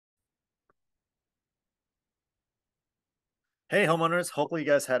Hey, homeowners. Hopefully, you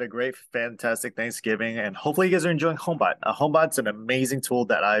guys had a great, fantastic Thanksgiving, and hopefully, you guys are enjoying Homebot. Homebot's an amazing tool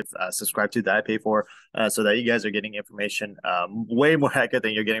that I've subscribed to, that I pay for, so that you guys are getting information way more accurate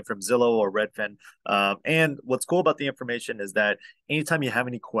than you're getting from Zillow or Redfin. And what's cool about the information is that anytime you have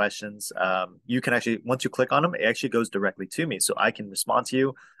any questions, you can actually, once you click on them, it actually goes directly to me, so I can respond to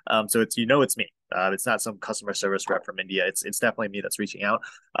you. So it's me. It's not some customer service rep from India. It's definitely me that's reaching out.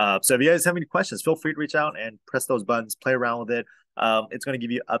 So if you guys have any questions, feel free to reach out and press those buttons, play around with it. It's going to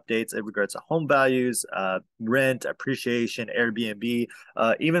give you updates in regards to home values, rent, appreciation, Airbnb,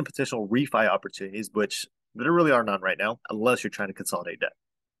 even potential refi opportunities, which there really are none right now, unless you're trying to consolidate debt.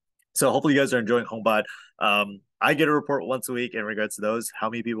 So hopefully you guys are enjoying HomeBot. I get a report once a week in regards to those, how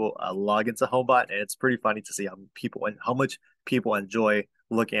many people log into HomeBot, and it's pretty funny to see how much people enjoy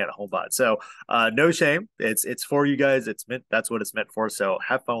looking at HomeBot. So no shame. It's for you guys. That's what it's meant for. So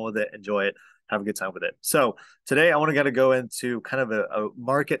have fun with it, enjoy it, have a good time with it. So today I want to go into kind of a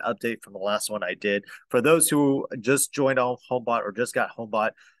market update from the last one I did. For those who just joined on HomeBot or just got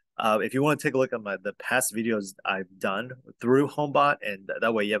HomeBot, if you want to take a look at the past videos I've done through HomeBot, and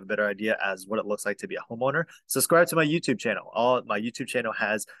that way you have a better idea as what it looks like to be a homeowner, subscribe to my YouTube channel. My YouTube channel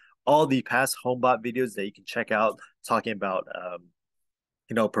has all the past HomeBot videos that you can check out, talking about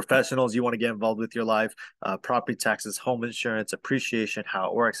professionals you want to get involved with your life, property taxes, home insurance, appreciation, how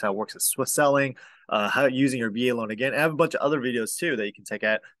it works as Swiss selling, how using your VA loan again. I have a bunch of other videos too that you can take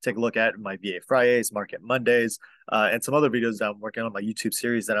a look at. My VA Fridays, Market Mondays, and some other videos that I'm working on my YouTube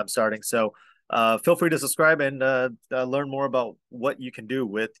series that I'm starting. So feel free to subscribe and learn more about what you can do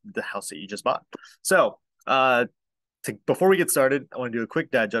with the house that you just bought. So before we get started, I want to do a quick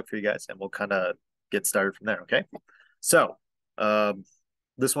dad joke for you guys, and we'll kind of get started from there. Okay. So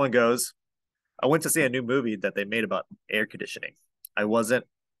this one goes, I went to see a new movie that they made about air conditioning. I wasn't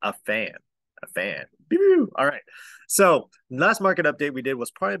a fan. A fan. All right. So last market update we did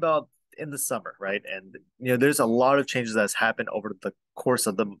was probably about in the summer, right? And there's a lot of changes that's happened over the course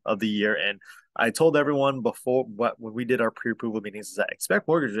of the year. And I told everyone before when we did our pre-approval meetings is that expect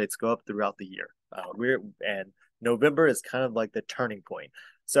mortgage rates to go up throughout the year. And November is kind of like the turning point.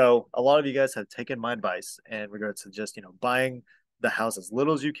 So a lot of you guys have taken my advice in regards to just buying the house as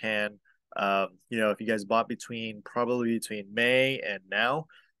little as you can. If you guys bought probably between May and now,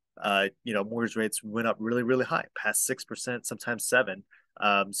 mortgage rates went up really, really high, past 6%, sometimes 7.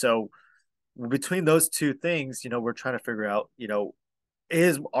 So between those two things, we're trying to figure out,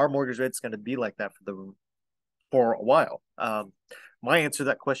 is our mortgage rates going to be like that for a while? My answer to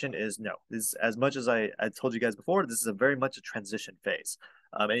that question is no. This, as much as I told you guys before, this is a very much a transition phase.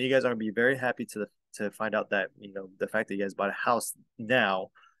 And you guys are going to be very happy to find out that, the fact that you guys bought a house now,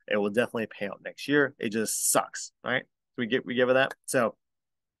 it will definitely pay out next year. It just sucks, right? We give it that. So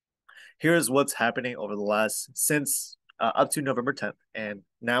here's what's happening over the since up to November 10th, and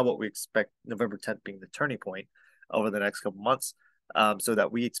now what we expect November 10th being the turning point over the next couple months, so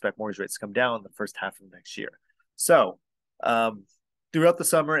that we expect mortgage rates to come down in the first half of next year. So throughout the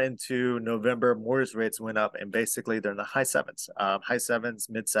summer into November, mortgage rates went up, and basically they're in the high sevens,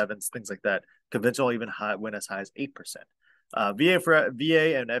 mid sevens, things like that. Conventional even went as high as 8%.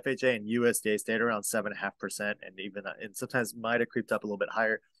 VA and FHA and USDA stayed around 7.5%, and even and sometimes might have creeped up a little bit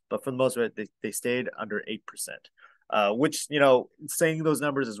higher, but for the most part, they stayed under 8%. Which saying those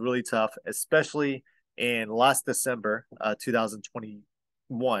numbers is really tough, especially in last December,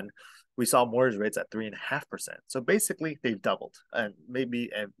 2021. We saw mortgage rates at 3.5%. So basically, they've doubled, and maybe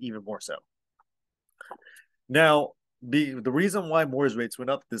even more so. Now, the reason why mortgage rates went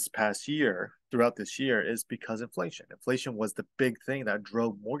up throughout this year, is because inflation. Inflation was the big thing that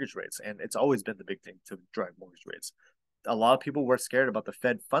drove mortgage rates, and it's always been the big thing to drive mortgage rates. A lot of people were scared about the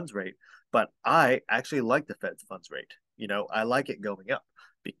Fed funds rate, but I actually like the Fed funds rate. I like it going up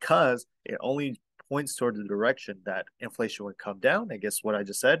because it only points toward the direction that inflation would come down. I guess what I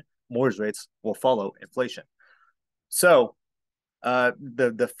just said, mortgage rates will follow inflation. So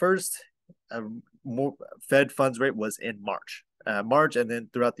the first Fed funds rate was in March. And then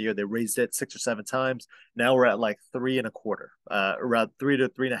throughout the year they raised it 6 or 7 times. Now we're at like 3.25, around 3 to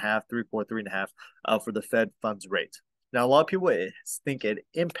 3.5, 3.4, 3.5 for the Fed funds rate. Now, a lot of people think it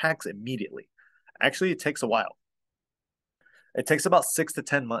impacts immediately. Actually, it takes a while. It takes about 6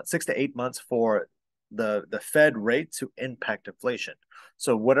 to 8 months for the Fed rate to impact inflation.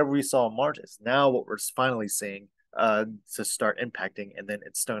 So whatever we saw in March is now what we're finally seeing to start impacting, and then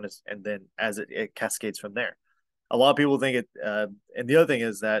as it cascades from there. A lot of people think it, and the other thing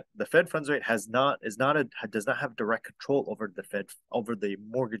is that the Fed funds rate does not have direct control over the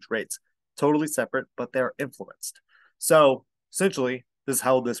mortgage rates. Totally separate, but they're influenced. So essentially, this is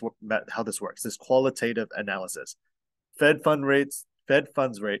how this works. This qualitative analysis. Fed funds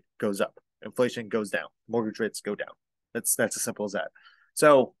rate goes up, inflation goes down, mortgage rates go down. That's as simple as that.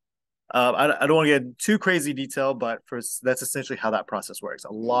 So I don't want to get too crazy detail, but that's essentially how that process works.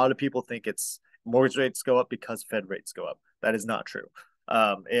 A lot of people think it's mortgage rates go up because Fed rates go up. That is not true.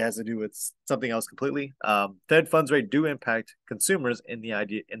 It has to do with something else completely. Fed funds rate do impact consumers in the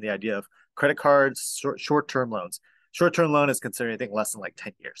idea of credit cards, short-term loans. Short-term loan is considered anything less than like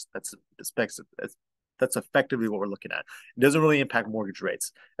 10 years. That's effectively what we're looking at. It doesn't really impact mortgage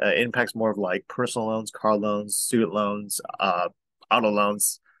rates. It impacts more of like personal loans, car loans, student loans, auto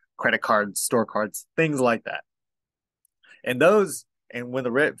loans, credit cards, store cards, things like that. And when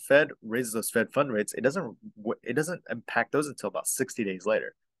the Fed raises those Fed fund rates, it doesn't impact those until about 60 days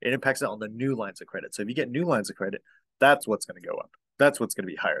later. It impacts it on the new lines of credit. So if you get new lines of credit, that's what's going to go up. That's what's going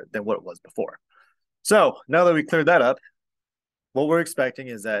to be higher than what it was before. So now that we cleared that up, what we're expecting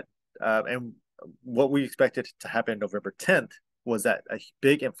is that, and what we expected to happen November 10th was that a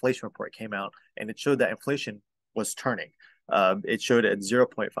big inflation report came out, and it showed that inflation was turning. It showed at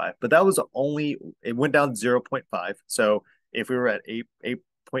 0.5, but that was only, it went down 0.5. So if we were at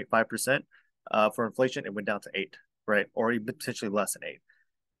 8.5% for inflation, it went down to 8, right? Or even potentially less than 8.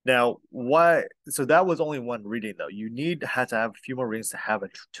 Now, why? So that was only one reading, though. Had to have a few more readings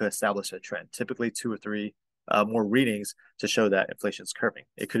to establish a trend. Typically, 2 or 3 more readings to show that inflation is curving.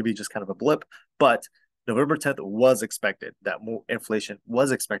 It could be just kind of a blip, but November 10th was expected that more inflation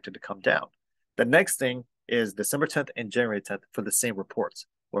was expected to come down. The next thing is December 10th and January 10th for the same reports.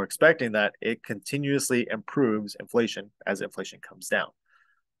 We're expecting that it continuously improves inflation as inflation comes down.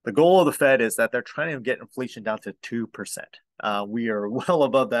 The goal of the Fed is that they're trying to get inflation down to 2%. We are well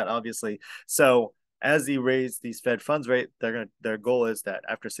above that, obviously. So as they raise these Fed funds rate, their goal is that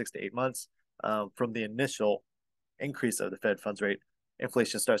after 6 to 8 months from the initial increase of the Fed funds rate,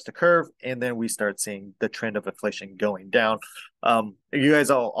 inflation starts to curve, and then we start seeing the trend of inflation going down. You guys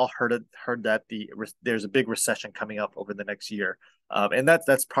all heard that there's a big recession coming up over the next year, and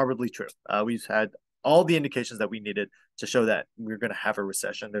that's probably true. We've had all the indications that we needed to show that we're going to have a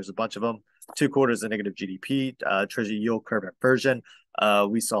recession. There's a bunch of them. 2 quarters of negative GDP, Treasury yield curve inversion.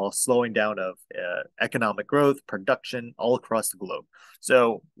 We saw slowing down of economic growth, production all across the globe.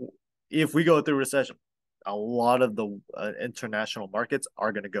 So if we go through recession, a lot of the international markets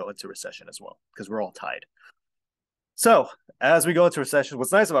are going to go into recession as well because we're all tied. So as we go into recession,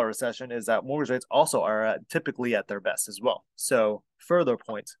 what's nice about recession is that mortgage rates also are typically at their best as well. So further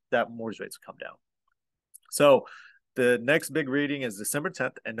points that mortgage rates come down. So the next big reading is December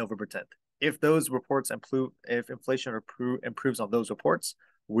 10th and November 10th. If those reports if inflation improves on those reports,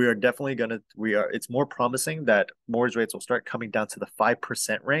 it's more promising that mortgage rates will start coming down to the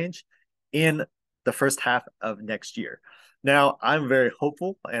 5% range in the first half of next year. Now, I'm very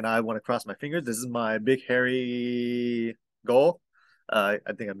hopeful, and I want to cross my fingers. This is my big, hairy goal. I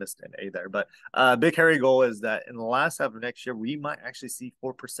think I missed an A there, but big, hairy goal is that in the last half of next year, we might actually see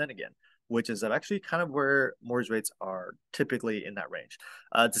 4% again, which is actually kind of where mortgage rates are typically in that range.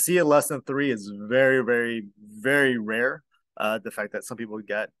 To see it less than 3 is very, very, very rare. The fact that some people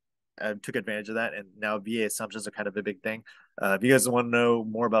took advantage of that, and now VA assumptions are kind of a big thing. If you guys want to know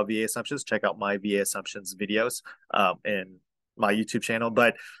more about VA assumptions, check out my VA assumptions videos in my YouTube channel.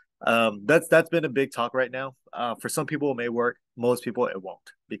 But that's been a big talk right now. For some people, it may work. Most people, it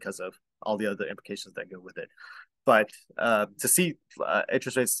won't because of all the other implications that go with it. But to see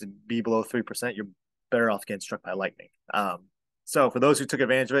interest rates to be below 3%, you're better off getting struck by lightning. So for those who took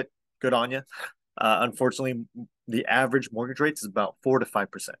advantage of it, good on you. Unfortunately, the average mortgage rate is about 4 to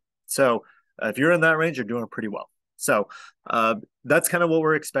 5%. So if you're in that range, you're doing pretty well. So that's kind of what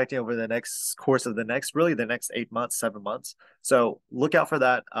we're expecting over the next course of the next 8 months, 7 months. So look out for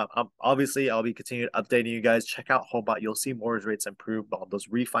that. Obviously, I'll be continuing updating you guys. Check out Homebot. You'll see mortgage rates improve, all those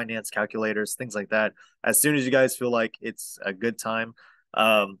refinance calculators, things like that. As soon as you guys feel like it's a good time,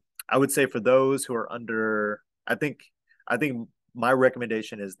 I would say for those who are under, I think my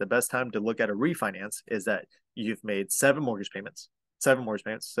recommendation is the best time to look at a refinance is that you've made 7 mortgage payments. So,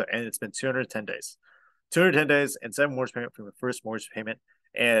 and it's been 210 days. 210 days and 7 mortgage payment from the first mortgage payment.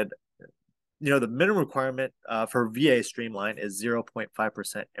 And, the minimum requirement for VA Streamline is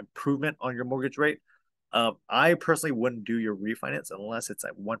 0.5% improvement on your mortgage rate. I personally wouldn't do your refinance unless it's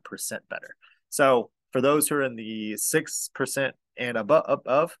at 1% better. So for those who are in the 6% and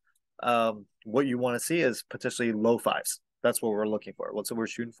above, what you want to see is potentially low 5s. That's what we're looking for. What's what we're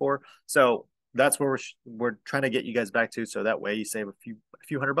shooting for. So that's where we're trying to get you guys back to. So that way you save a few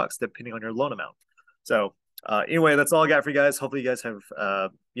 $100 depending on your loan amount. So anyway, that's all I got for you guys. Hopefully you guys have,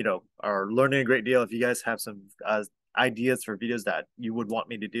 are learning a great deal. If you guys have some ideas for videos that you would want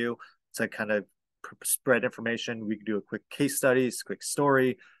me to do to kind of spread information. We can do a quick case studies, quick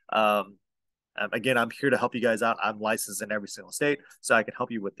story. Again, I'm here to help you guys out. I'm licensed in every single state, so I can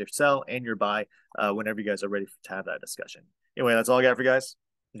help you with your sell and your buy whenever you guys are ready to have that discussion. Anyway, that's all I got for you guys.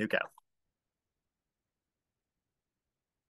 New cow.